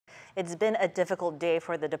It's been a difficult day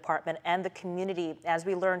for the department and the community as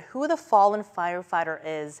we learn who the fallen firefighter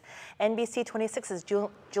is. NBC 26's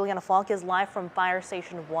Juliana Falk is live from Fire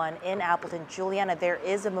Station 1 in Appleton. Juliana, there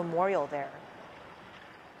is a memorial there.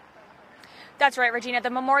 That's right, Regina.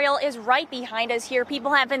 The memorial is right behind us here.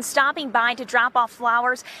 People have been stopping by to drop off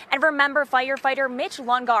flowers and remember firefighter Mitch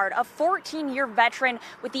Lundgaard, a 14-year veteran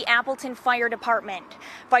with the Appleton Fire Department.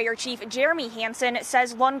 Fire Chief Jeremy Hansen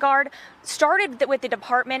says Lundgaard started with the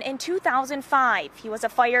department in 2005. He was a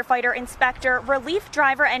firefighter inspector, relief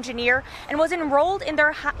driver engineer, and was enrolled in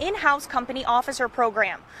their in-house company officer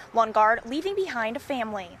program. Lundgaard leaving behind a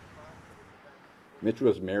family. Mitch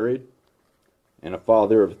was married and a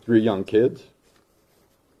father of 3 young kids.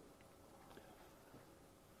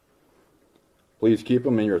 Please keep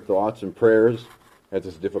him in your thoughts and prayers at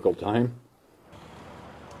this difficult time.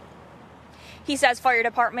 He says fire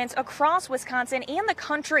departments across Wisconsin and the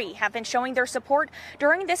country have been showing their support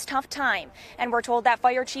during this tough time. And we're told that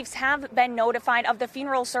fire chiefs have been notified of the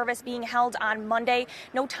funeral service being held on Monday.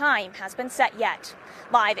 No time has been set yet.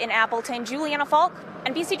 Live in Appleton, Juliana Falk,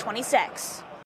 NBC 26.